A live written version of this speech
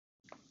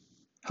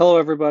Hello,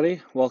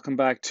 everybody. Welcome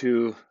back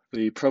to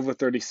the Provo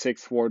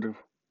 36th Ward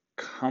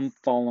Come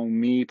Follow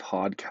Me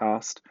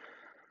podcast.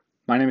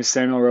 My name is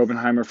Samuel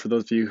Robenheimer, for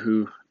those of you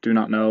who do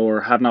not know or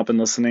have not been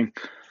listening.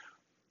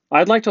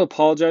 I'd like to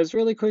apologize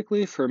really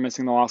quickly for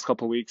missing the last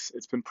couple of weeks.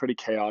 It's been pretty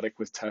chaotic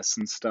with tests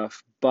and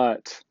stuff,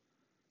 but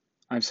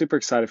I'm super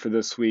excited for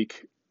this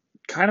week.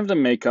 Kind of to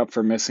make up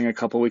for missing a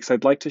couple of weeks,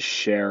 I'd like to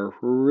share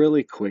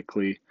really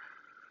quickly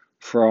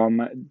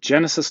from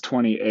Genesis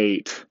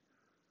 28.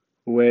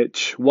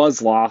 Which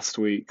was last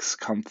week's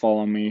Come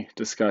Follow Me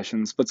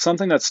discussions, but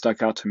something that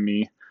stuck out to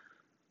me,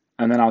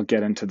 and then I'll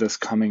get into this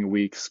coming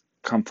week's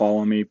Come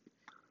Follow Me.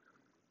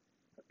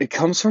 It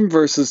comes from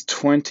verses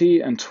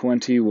 20 and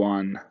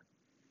 21,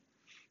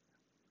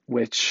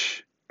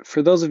 which,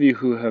 for those of you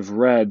who have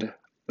read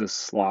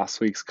this last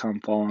week's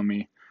Come Follow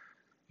Me,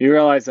 you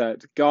realize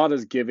that God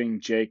is giving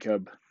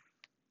Jacob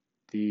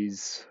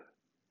this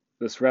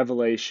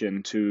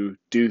revelation to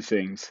do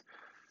things,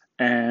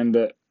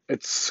 and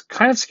it's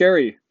kind of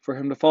scary for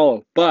him to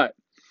follow, but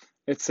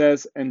it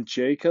says, "And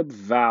Jacob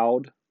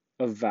vowed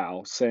a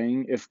vow,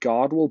 saying, If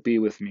God will be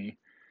with me,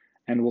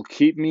 and will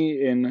keep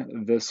me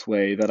in this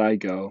way that I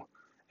go,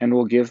 and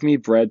will give me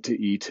bread to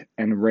eat,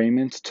 and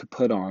raiment to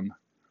put on,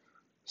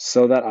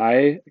 so that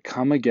I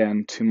come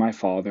again to my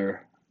father's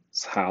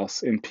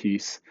house in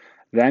peace,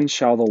 then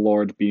shall the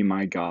Lord be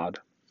my God."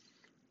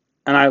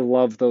 And I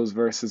love those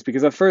verses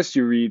because at first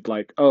you read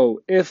like,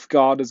 oh, if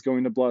God is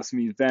going to bless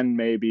me, then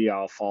maybe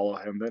I'll follow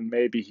him, then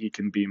maybe he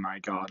can be my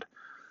God.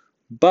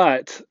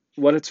 But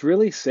what it's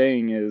really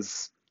saying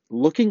is,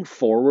 looking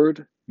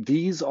forward,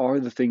 these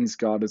are the things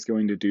God is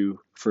going to do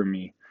for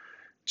me.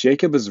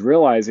 Jacob is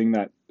realizing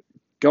that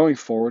going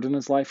forward in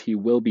his life, he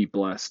will be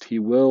blessed. He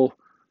will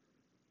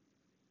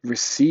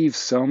receive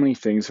so many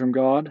things from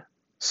God.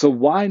 So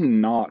why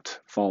not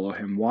follow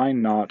him? Why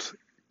not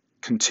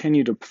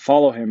continue to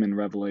follow him in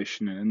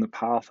revelation and in the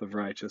path of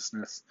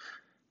righteousness?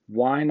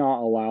 Why not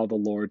allow the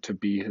Lord to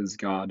be his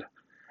God?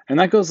 And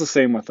that goes the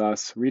same with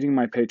us. Reading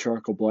my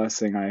patriarchal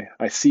blessing,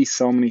 I see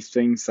so many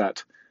things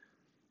that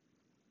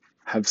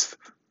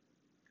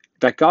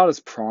God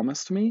has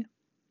promised me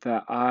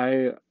that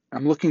I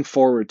am looking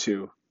forward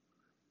to.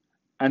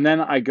 And then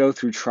I go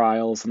through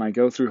trials and I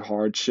go through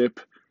hardship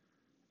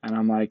and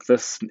I'm like,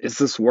 is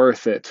this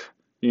worth it?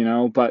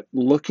 But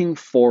looking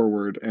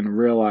forward and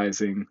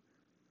realizing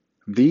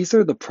these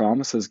are the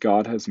promises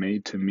God has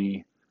made to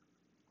me.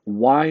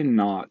 Why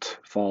not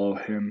follow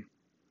him?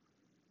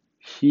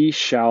 He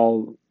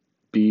shall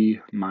be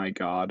my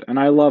God. And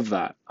I love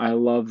that. I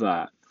love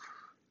that.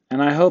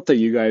 And I hope that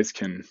you guys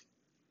can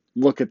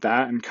look at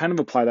that and kind of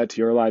apply that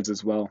to your lives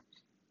as well.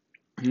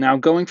 Now,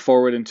 going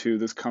forward into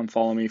this Come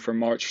Follow Me from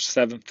March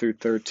 7th through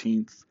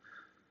 13th,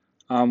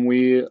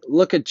 we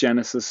look at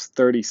Genesis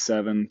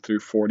 37 through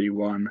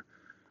 41,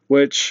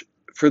 which,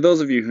 for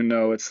those of you who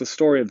know, it's the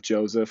story of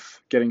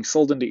Joseph getting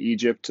sold into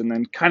Egypt and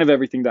then kind of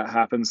everything that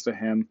happens to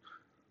him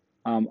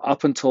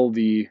up until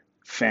the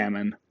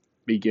famine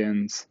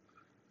begins.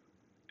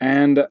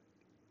 And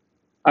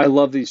I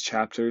love these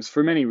chapters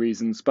for many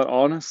reasons, but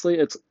honestly,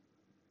 it's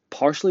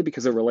partially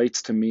because it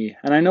relates to me,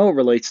 and I know it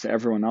relates to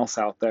everyone else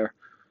out there.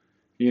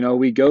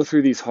 We go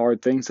through these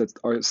hard things that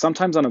are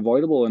sometimes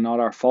unavoidable and not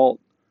our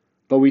fault,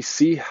 but we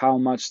see how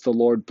much the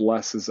Lord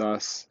blesses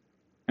us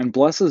and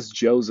blesses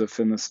Joseph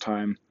in this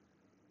time.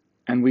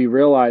 And we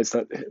realize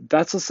that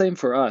that's the same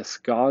for us.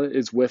 God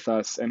is with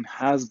us and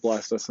has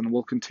blessed us and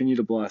will continue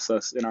to bless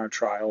us in our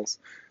trials.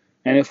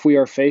 And if we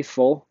are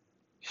faithful,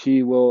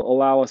 he will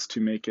allow us to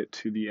make it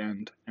to the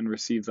end and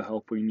receive the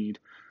help we need.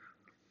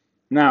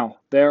 Now,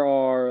 there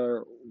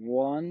are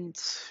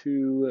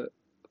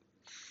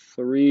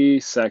 3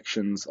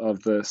 sections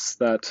of this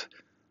that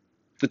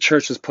the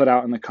church has put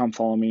out in the Come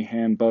Follow Me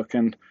handbook,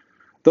 and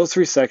those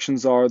 3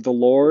 sections are: the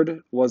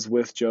Lord was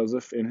with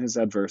Joseph in his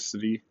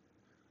adversity.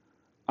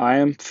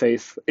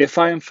 If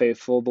I am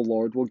faithful, the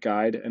Lord will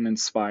guide and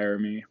inspire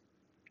me.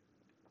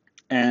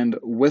 And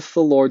with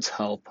the Lord's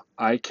help,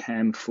 I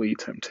can flee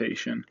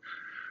temptation,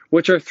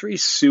 which are 3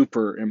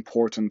 super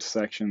important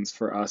sections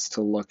for us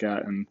to look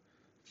at and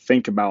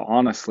think about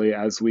honestly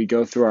as we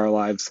go through our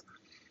lives.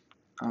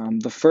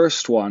 The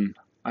first one,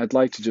 I'd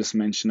like to just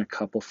mention a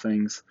couple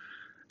things.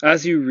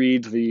 As you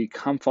read the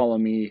Come Follow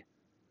Me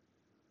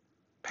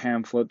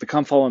pamphlet, the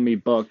Come Follow Me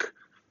book,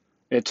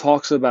 it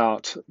talks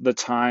about the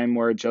time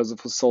where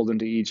Joseph was sold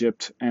into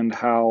Egypt and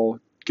how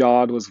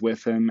God was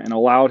with him and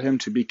allowed him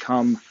to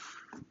become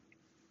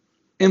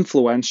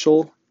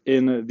influential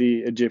in the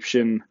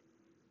Egyptian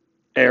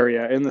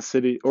area, in the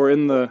city, or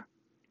in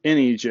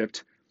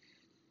Egypt.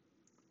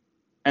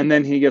 And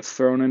then he gets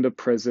thrown into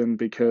prison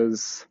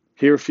because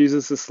he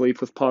refuses to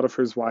sleep with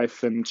Potiphar's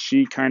wife, and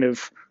she kind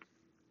of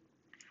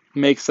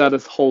makes that a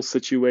whole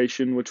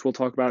situation, which we'll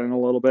talk about in a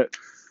little bit.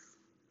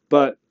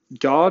 But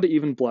God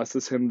even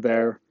blesses him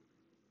there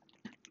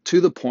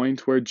to the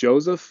point where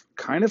Joseph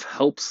kind of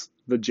helps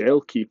the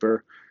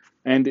jailkeeper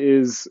and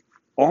is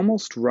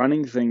almost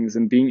running things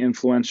and being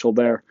influential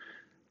there.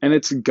 And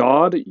it's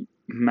God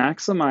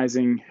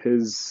maximizing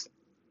his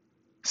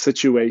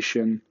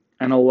situation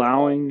and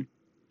allowing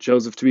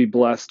Joseph to be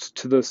blessed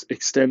to the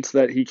extent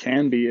that he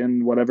can be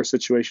in whatever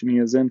situation he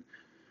is in,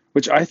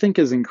 which I think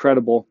is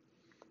incredible.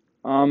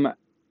 Um,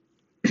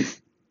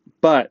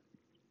 but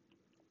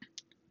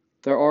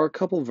there are a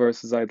couple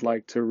verses I'd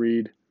like to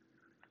read.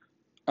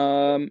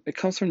 It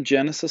comes from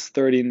Genesis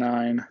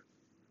 39,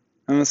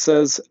 and it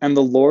says, "And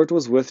the Lord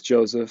was with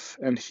Joseph,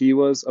 and he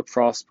was a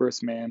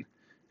prosperous man,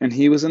 and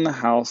he was in the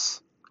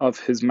house of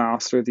his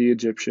master the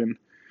Egyptian.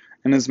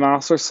 And his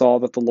master saw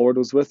that the Lord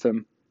was with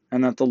him,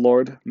 and that the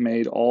Lord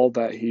made all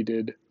that he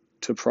did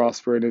to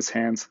prosper in his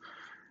hands,"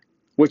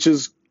 which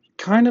is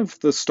kind of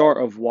the start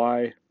of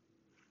why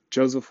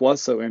Joseph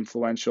was so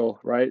influential,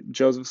 right?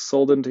 Joseph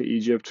sold into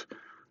Egypt.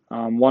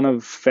 One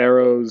of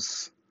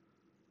Pharaoh's,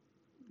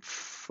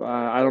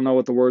 I don't know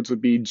what the words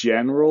would be,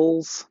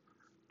 generals,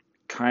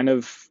 kind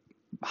of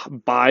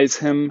buys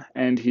him,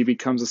 and he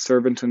becomes a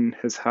servant in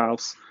his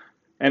house.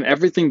 And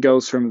everything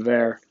goes from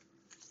there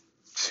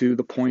to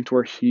the point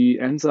where he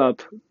ends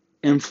up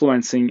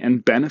influencing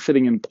and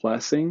benefiting and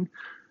blessing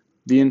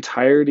the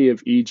entirety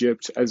of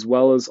Egypt, as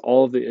well as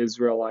all of the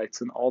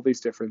Israelites and all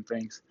these different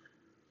things,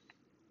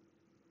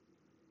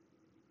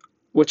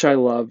 which I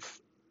love.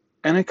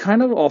 And it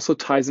kind of also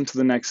ties into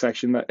the next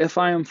section that if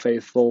I am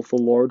faithful, the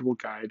Lord will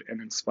guide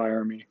and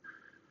inspire me.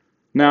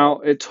 Now,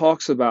 it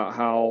talks about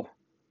how,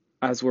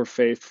 as we're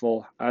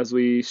faithful, as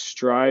we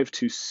strive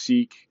to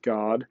seek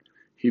God,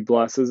 He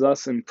blesses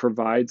us and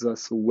provides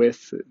us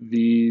with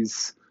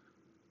these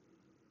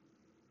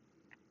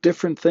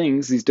different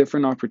things, these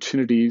different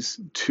opportunities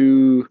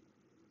to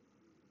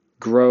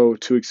grow,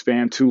 to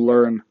expand, to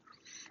learn.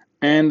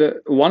 And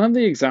one of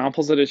the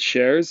examples that it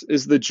shares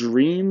is the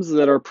dreams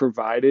that are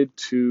provided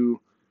to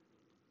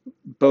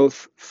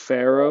both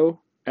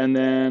Pharaoh and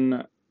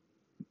then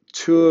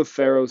two of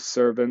Pharaoh's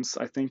servants,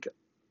 I think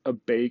a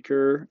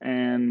baker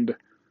and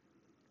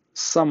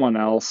someone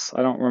else.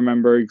 I don't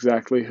remember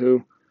exactly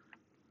who.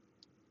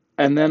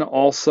 And then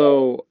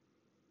also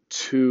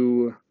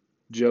to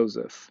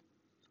Joseph,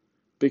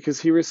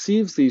 because he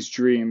receives these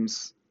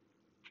dreams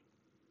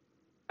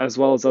as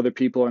well as other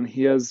people, and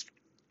he has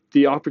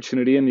the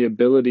opportunity and the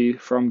ability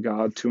from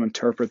God to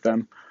interpret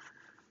them.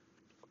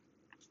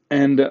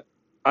 And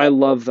I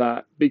love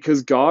that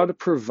because God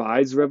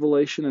provides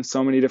revelation in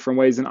so many different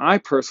ways. And I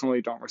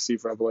personally don't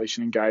receive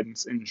revelation and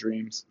guidance in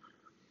dreams.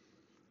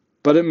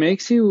 But it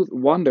makes you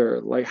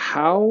wonder, like,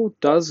 how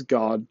does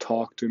God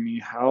talk to me?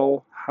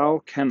 How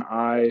can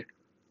I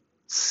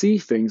see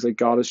things that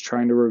God is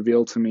trying to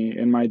reveal to me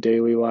in my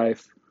daily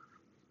life?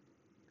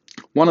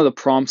 One of the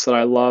prompts that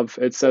I love,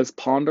 it says,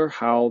 "Ponder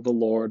how the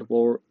Lord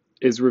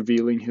is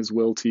revealing his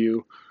will to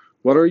you.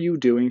 What are you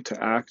doing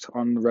to act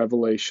on the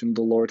revelation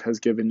the Lord has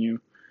given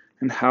you?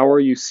 And how are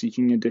you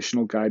seeking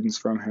additional guidance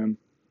from him?"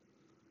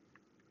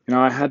 You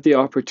know, I had the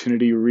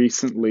opportunity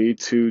recently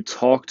to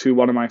talk to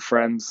one of my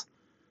friends,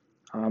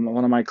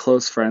 one of my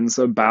close friends,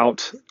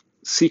 about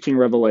seeking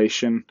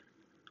revelation.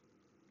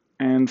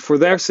 And for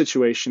their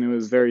situation, it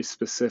was very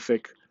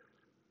specific,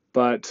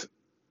 but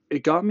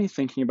it got me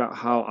thinking about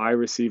how I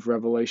receive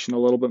revelation a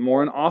little bit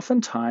more. And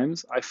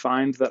oftentimes I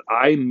find that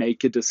I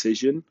make a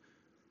decision.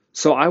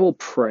 So I will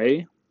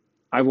pray,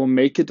 I will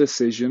make a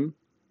decision,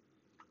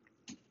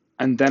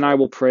 and then I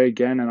will pray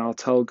again and I'll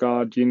tell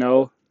God, you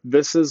know,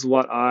 this is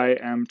what I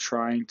am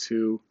trying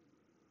to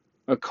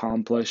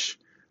accomplish.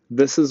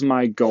 This is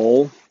my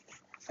goal,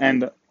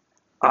 and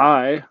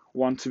I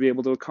want to be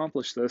able to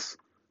accomplish this,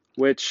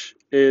 which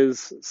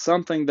is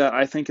something that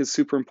I think is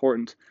super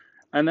important.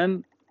 And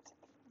then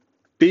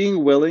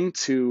being willing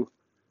to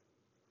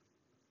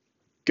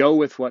go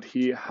with what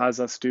he has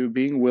us do,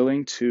 being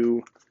willing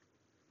to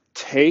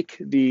take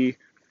the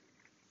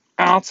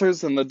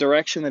answers and the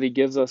direction that he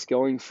gives us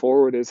going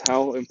forward is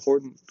how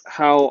important,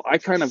 how I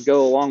kind of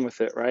go along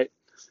with it, right?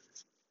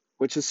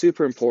 Which is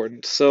super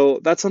important. So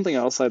that's something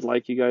else I'd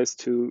like you guys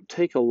to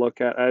take a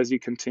look at as you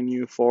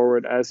continue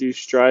forward, as you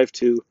strive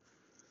to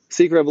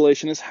seek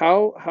revelation, is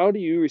how do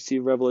you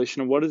receive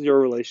revelation, and what is your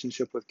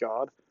relationship with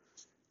God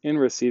in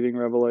receiving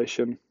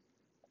revelation?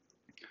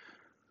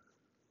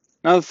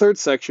 Now, the third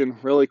section,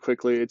 really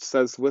quickly, it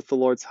says, "With the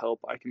Lord's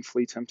help, I can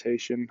flee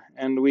temptation."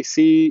 And we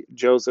see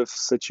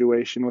Joseph's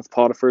situation with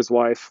Potiphar's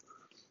wife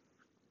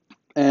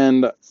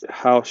and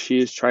how she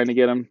is trying to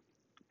get him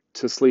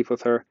to sleep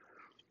with her,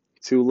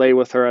 to lay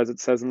with her, as it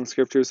says in the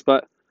scriptures.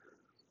 But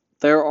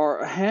there are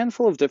a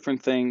handful of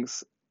different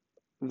things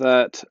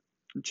that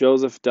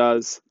Joseph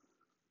does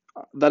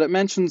that it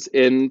mentions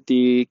in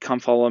the Come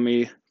Follow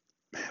Me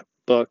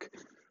book.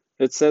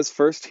 It says,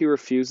 first, he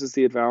refuses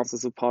the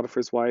advances of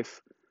Potiphar's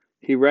wife.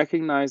 He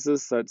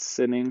recognizes that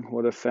sinning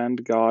would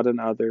offend God and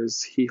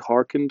others. He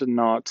hearkened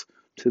not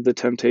to the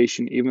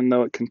temptation, even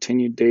though it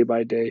continued day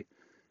by day.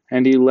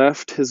 And he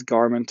left his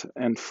garment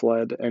and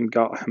fled and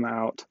got him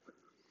out.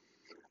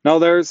 Now,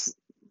 there's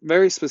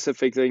very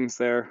specific things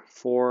there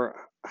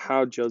for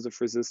how Joseph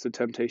resisted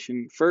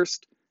temptation.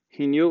 First,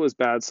 he knew it was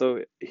bad,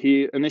 so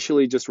he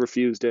initially just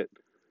refused it.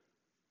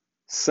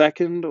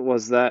 Second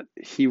was that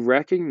he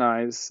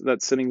recognized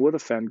that sinning would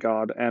offend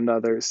God and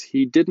others.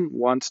 He didn't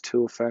want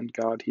to offend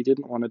God. He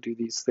didn't want to do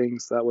these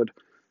things that would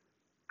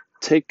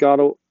take God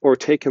or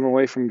take him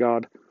away from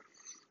God.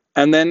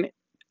 And then,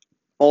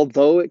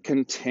 although it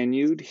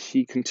continued,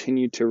 he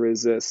continued to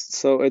resist.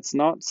 So it's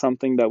not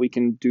something that we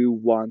can do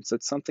once.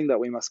 It's something that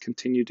we must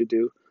continue to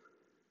do.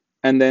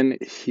 And then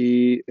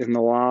he, in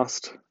the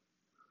last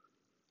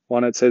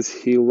one, it says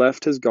he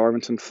left his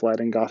garment and fled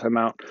and got him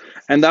out.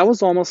 And that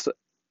was almost,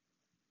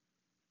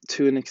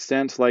 to an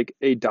extent, like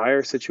a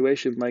dire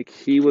situation. Like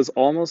he was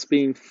almost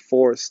being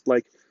forced,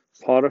 like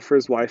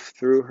Potiphar's wife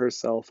threw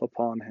herself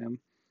upon him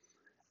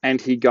and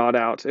he got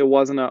out. It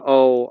wasn't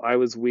oh, I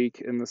was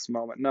weak in this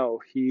moment. No,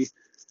 he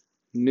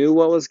knew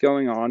what was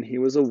going on. He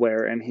was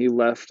aware and he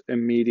left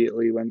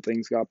immediately when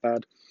things got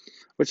bad,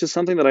 which is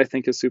something that I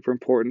think is super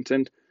important.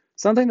 And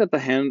something that the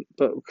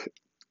handbook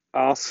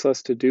asks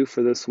us to do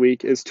for this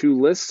week is to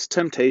list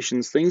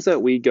temptations, things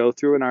that we go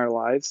through in our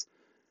lives,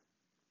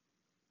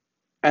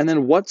 and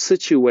then what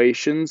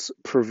situations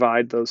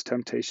provide those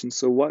temptations.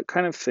 So what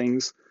kind of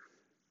things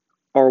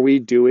are we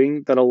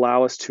doing that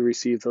allow us to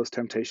receive those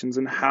temptations,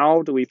 and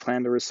how do we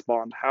plan to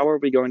respond? How are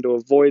we going to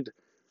avoid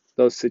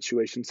those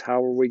situations?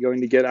 How are we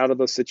going to get out of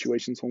those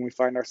situations when we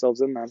find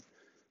ourselves in them,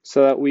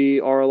 so that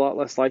we are a lot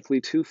less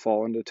likely to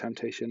fall into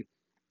temptation?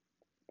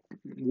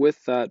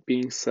 With that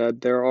being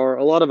said, there are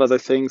a lot of other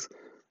things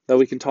that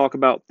we can talk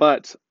about,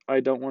 but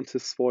I don't want to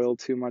spoil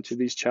too much of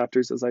these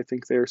chapters as I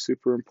think they are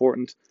super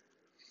important.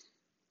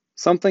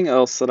 Something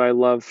else that I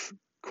love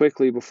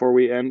quickly before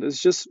we end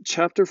is just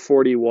chapter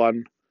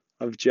 41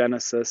 of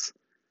Genesis.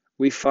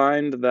 We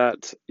find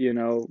that,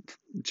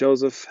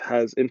 Joseph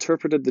has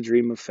interpreted the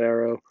dream of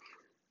Pharaoh,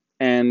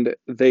 and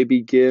they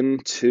begin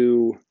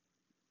to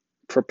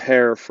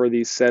prepare for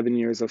these 7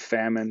 years of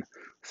famine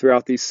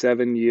throughout these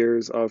 7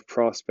 years of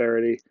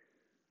prosperity.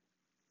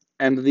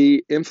 And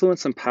the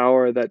influence and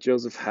power that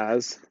Joseph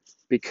has,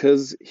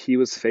 because he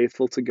was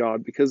faithful to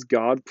God,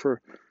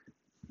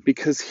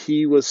 because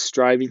he was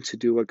striving to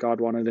do what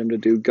God wanted him to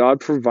do, God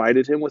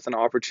provided him with an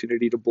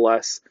opportunity to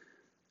bless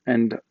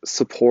and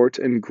support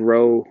and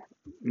grow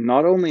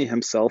not only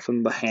himself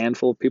and the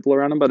handful of people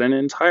around him, but an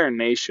entire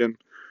nation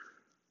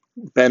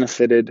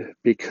benefited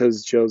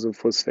because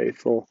Joseph was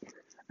faithful.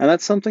 And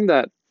that's something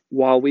that,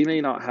 while we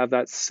may not have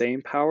that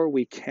same power,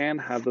 we can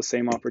have the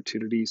same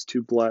opportunities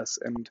to bless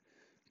and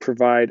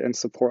provide and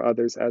support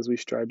others as we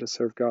strive to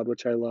serve God,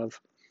 which I love.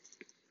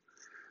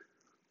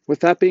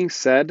 With that being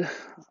said,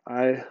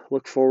 I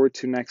look forward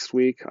to next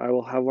week. I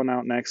will have one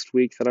out next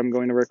week that I'm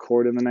going to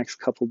record in the next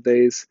couple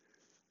days,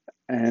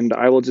 and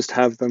I will just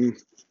have them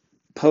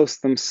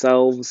post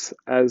themselves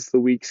as the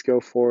weeks go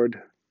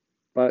forward.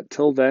 But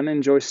till then,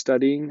 enjoy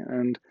studying,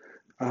 and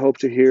I hope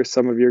to hear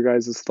some of your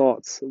guys'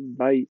 thoughts. Bye.